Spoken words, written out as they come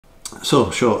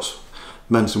So shorts,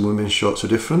 men's and women's shorts are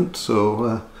different.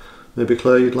 So maybe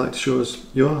Claire, you'd like to show us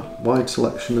your wide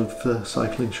selection of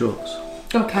cycling shorts.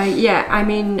 Okay, yeah, I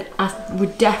mean, I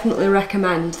would definitely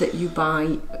recommend that you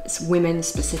buy women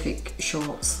specific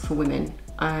shorts for women.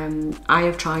 I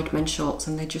have tried men's shorts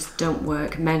and they just don't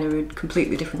work. Men are a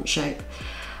completely different shape.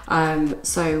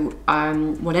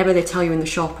 Whatever they tell you in the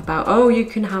shop about, oh, you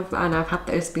can have, and I've had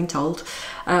this been told,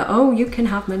 oh, you can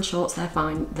have men's shorts, they're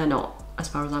fine. They're not, as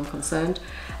far as I'm concerned.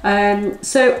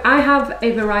 So I have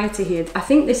a variety here. I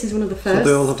think this is one of the first.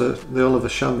 So they all have a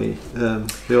chamois.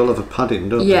 They all have a padding,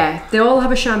 don't they? Yeah, they all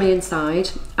have a chamois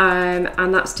inside,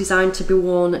 and that's designed to be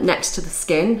worn next to the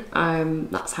skin.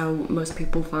 That's how most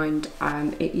people find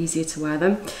it easier to wear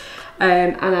them.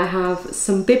 And I have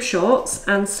some bib shorts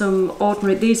and some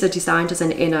ordinary, these are designed as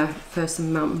an inner for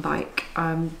some mountain bike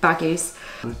baggies.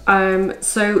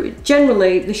 So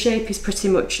generally the shape is pretty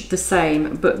much the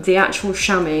same, but the actual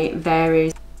chamois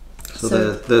varies.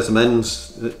 So there's a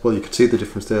men's, well, you can see the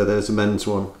difference there. There's a men's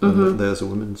one and there's a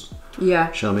women's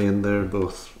chamois, and they're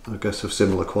both, I guess, of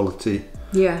similar quality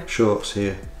shorts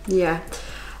here. Yeah.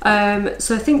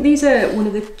 So I think these are one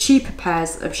of the cheaper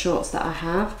pairs of shorts that I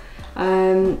have.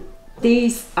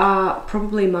 These are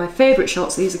probably my favourite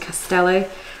shorts. These are Castelli,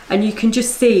 and you can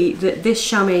just see that this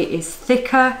chamois is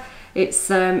thicker. It's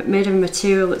made of a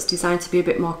material that's designed to be a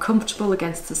bit more comfortable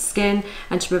against the skin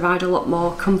and to provide a lot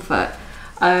more comfort,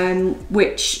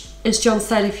 which, as John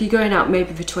said, if you're going out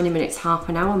maybe for 20 minutes, half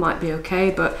an hour might be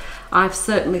okay, but I've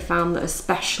certainly found that,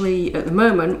 especially at the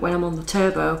moment when I'm on the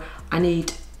turbo, I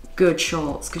need good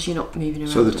shorts because you're not moving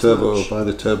around. So the turbo, much. By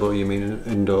the turbo you mean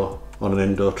indoor? On an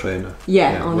indoor trainer?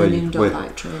 Yeah, on an indoor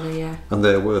bike trainer, yeah. And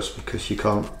they're worse because you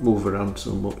can't move around so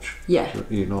much. Yeah.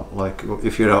 You're not like,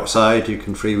 if you're outside you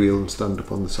can freewheel and stand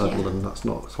up on the saddle, and that's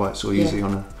not quite so easy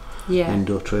on an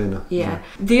indoor trainer. Yeah.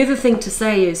 The other thing to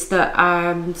say is that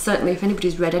certainly if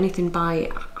anybody's read anything by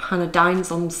Hannah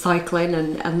Dines on cycling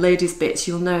and ladies bits,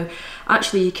 you'll know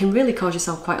actually you can really cause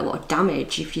yourself quite a lot of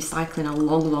damage if you're cycling a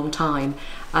long time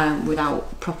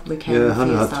without properly caring for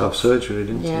Hannah yourself. had to have surgery,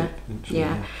 didn't she?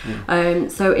 Yeah.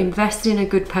 So invest in a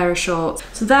good pair of shorts.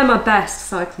 So they're my best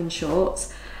cycling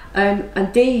shorts,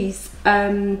 and these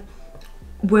were,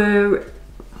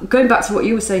 going back to what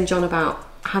you were saying, John, about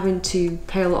having to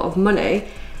pay a lot of money.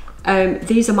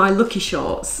 These are my lucky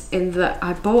shorts in that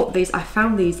I bought these, I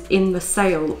found these in the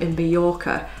sale in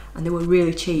Mallorca, and they were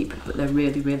really cheap, but they're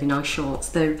really nice shorts.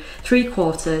 They're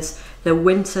 3/4, they're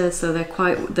winter, so they're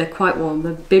quite warm.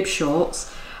 They're bib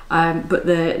shorts, but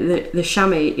the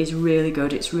chamois is really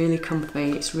good. It's really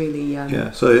comfy. It's really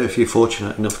So if you're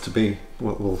fortunate enough to be,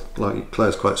 well, like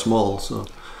Claire's quite small, so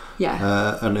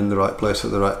and in the right place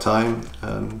at the right time.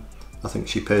 I think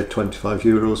she paid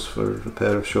 €25 for a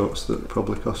pair of shorts that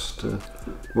probably cost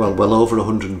well over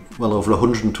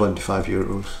 125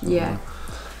 euros. Yeah.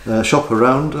 Shop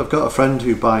around. I've got a friend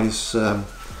who buys.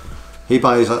 He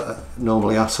buys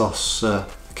normally ASOS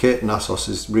kit, and ASOS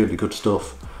is really good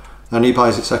stuff. And he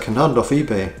buys it second hand off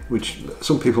eBay, which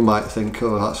some people might think,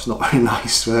 oh, that's not very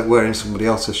nice wearing somebody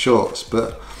else's shorts,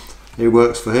 but it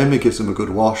works for him. He gives them a good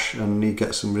wash, and he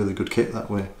gets some really good kit that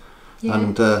way. Yeah.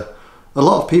 And a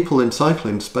lot of people in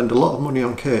cycling spend a lot of money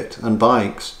on kit and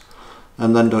bikes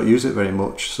and then don't use it very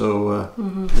much, so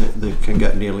they can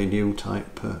get nearly new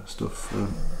type stuff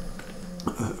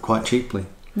quite cheaply.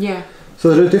 Yeah.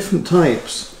 So there are different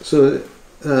types. So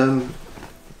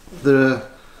there are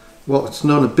what's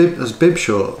known as bib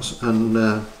shorts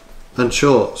and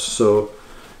shorts. So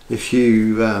if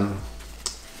you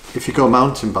go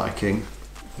mountain biking,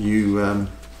 you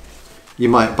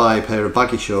might buy a pair of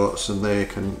baggy shorts, and they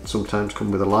can sometimes come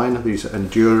with a liner. These are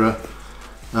Endura,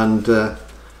 and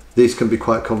these can be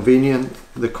quite convenient.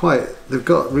 They've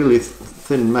got really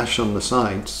thin mesh on the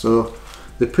sides, so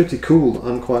they're pretty cool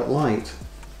and quite light.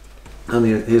 And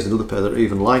here's another pair that are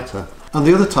even lighter. And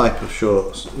the other type of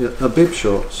shorts are bib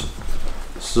shorts.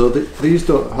 So these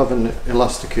don't have an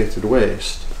elasticated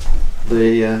waist.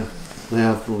 They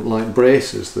have like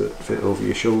braces that fit over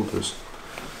your shoulders,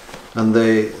 and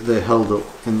they're held up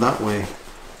in that way.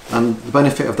 And the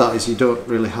benefit of that is you don't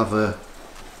really have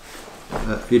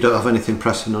you don't have anything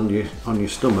pressing on your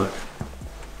stomach,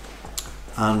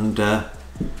 and they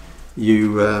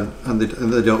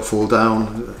don't fall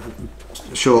down.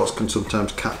 Shorts can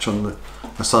sometimes catch on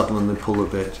a saddle and they pull a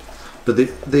bit, but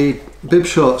the bib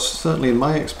shorts, certainly in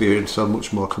my experience, are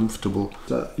much more comfortable. Is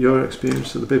that your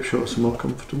experience, that the bib shorts are more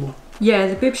comfortable? Yeah,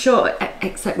 the bib short,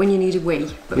 except when you need a wee.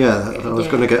 But I was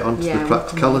going to get onto the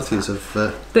practicalities of.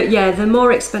 But yeah, the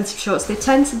more expensive shorts, they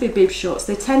tend to be bib shorts.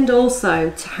 They tend also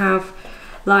to have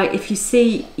Like if you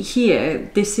see here,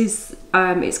 this is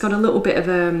it's got a little bit of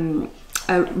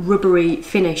a rubbery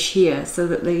finish here, so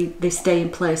that they stay in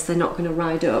place, they're not going to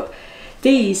ride up.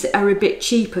 These are a bit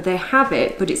cheaper, they have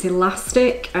it, but it's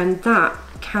elastic, and that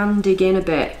can dig in a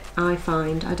bit, I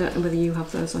find. I don't know whether you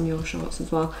have those on your shorts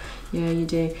as well. Yeah, you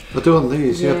do. I do on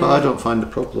these, yeah, but I don't find a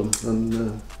problem.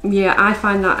 And yeah, I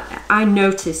find that, I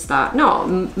notice that,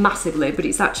 not massively, but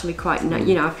it's actually quite,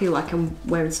 you know, I feel like I'm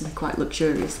wearing something quite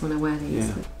luxurious when I wear these.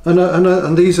 Yeah.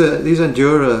 And these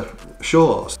Endura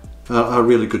shorts are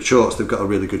really good shorts. They've got a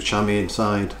really good chamois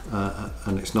inside,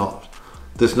 and there's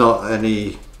not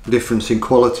any difference in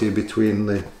quality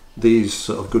between these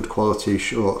sort of good quality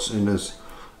shorts inners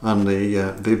and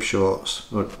the bib shorts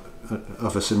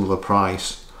of a similar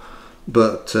price,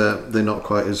 but they're not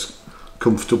quite as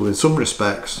comfortable in some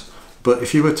respects. But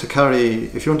if you wanted to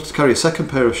carry a second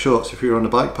pair of shorts, if you were on a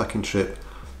bikepacking trip,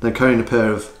 then carrying a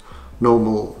pair of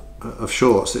normal of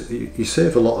shorts, you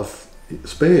save a lot of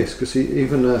space, because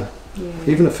even a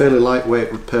fairly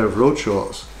lightweight pair of road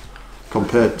shorts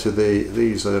compared to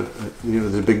these are, you know,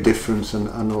 there's a big difference,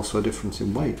 and also a difference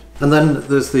in weight. And then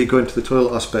there's the going to the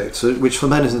toilet aspect, which for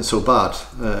men isn't so bad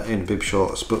in bib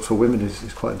shorts, but for women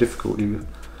is quite difficult.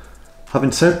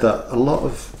 Having said that, a lot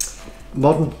of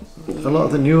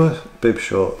the newer bib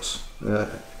shorts,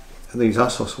 these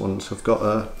ASOS ones, have got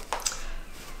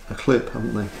a clip,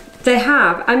 haven't they? They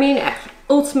have. I mean,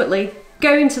 ultimately,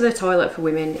 going to the toilet for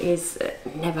women is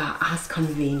never as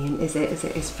convenient, is it, as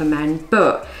it is for men.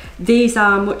 But these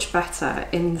are much better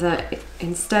in that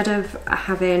instead of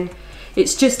having,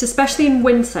 it's just, especially in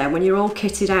winter when you're all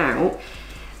kitted out,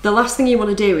 the last thing you want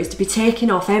to do is to be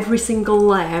taking off every single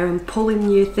layer and pulling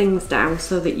your things down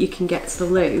so that you can get to the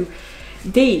loo.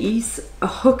 These are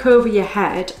hook over your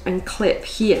head and clip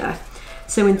here.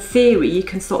 So in theory, you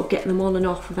can sort of get them on and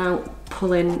off without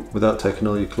pulling, without taking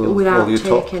all your clothes, without all your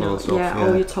top taking clothes off, off.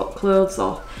 all your top clothes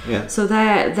off. Yeah. So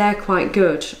they're quite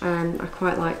good. I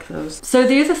quite like those. So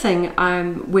the other thing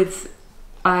with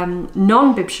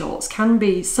non-bib shorts can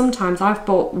be, sometimes I've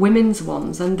bought women's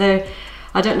ones, and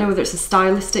I don't know whether it's a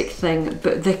stylistic thing,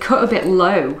 but they're cut a bit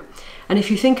low. And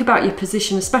if you think about your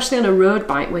position, especially on a road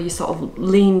bike where you sort of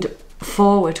leaned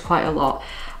forward quite a lot,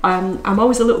 I'm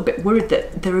always a little bit worried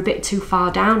that they're a bit too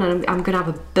far down and I'm going to have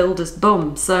a builder's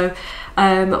bum. So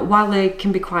while they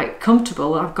can be quite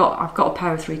comfortable, I've got a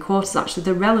pair of 3/4 actually.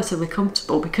 They're relatively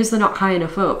comfortable because they're not high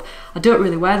enough up. I don't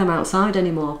really wear them outside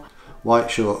anymore.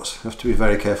 White shorts, you have to be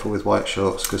very careful with white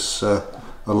shorts, because a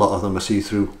lot of them are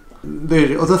see-through.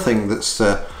 The other thing that's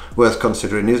worth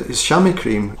considering is chamois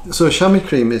cream. So chamois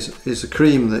cream is a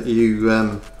cream that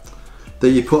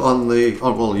you put on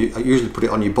you usually put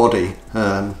it on your body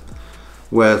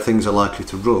where things are likely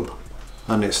to rub,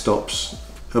 and it stops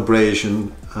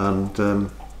abrasion, and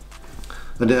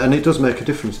it does make a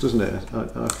difference, doesn't it?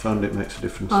 I found it makes a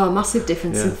difference. Oh, massive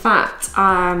difference. Yeah. In fact,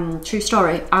 true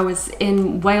story, I was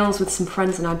in Wales with some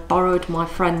friends and I borrowed my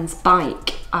friend's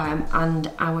bike,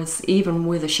 and I was, even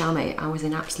with a chamois, I was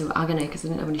in absolute agony because I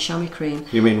didn't have any chamois cream.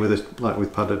 You mean with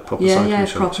padded proper cycling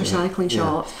shorts? Proper cycling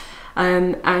shorts.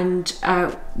 And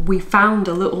we found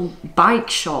a little bike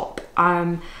shop,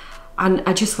 and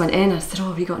I just went in. I said, "Oh,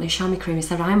 have you got any chamois cream?" He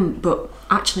said, but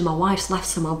actually my wife's left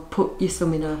some. I'll put you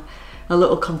some in a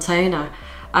little container,"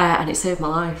 and it saved my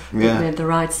life. Yeah. It made the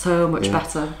ride so much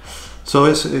better. So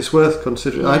it's worth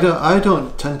considering. Yeah. I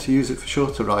don't tend to use it for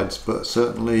shorter rides, but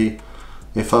certainly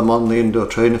if I'm on the indoor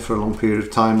trainer for a long period of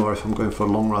time, or if I'm going for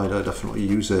a long ride, I definitely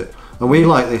use it. And we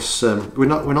like this. We're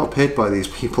not paid by these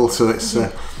people, so it's.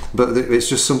 But it's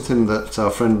just something that our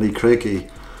friend Lee Craigie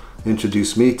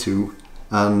introduced me to,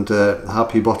 and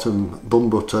Happy Bottom Bum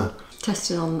Butter.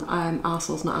 Tested on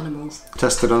arseholes, not animals.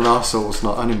 Tested on arseholes,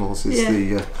 not animals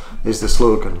is the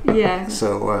slogan. Yeah.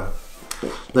 So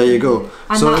there you go.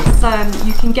 And so that's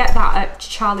you can get that at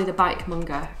Charlie the Bike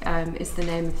Monger. Is the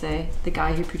name of the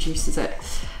guy who produces it.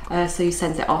 So he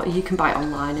sends it on. You can buy it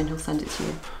online, and he'll send it to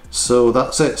you. So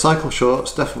that's it. Cycle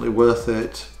shorts, definitely worth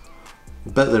it.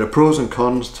 But there are pros and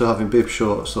cons to having bib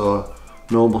shorts or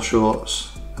normal shorts,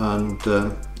 and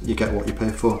you get what you pay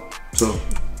for. So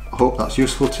I hope that's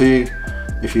useful to you.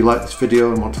 If you like this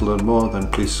video and want to learn more,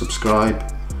 then please subscribe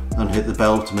and hit the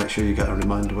bell to make sure you get a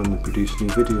reminder when we produce new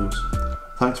videos.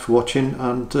 Thanks for watching,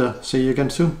 and see you again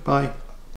soon. Bye.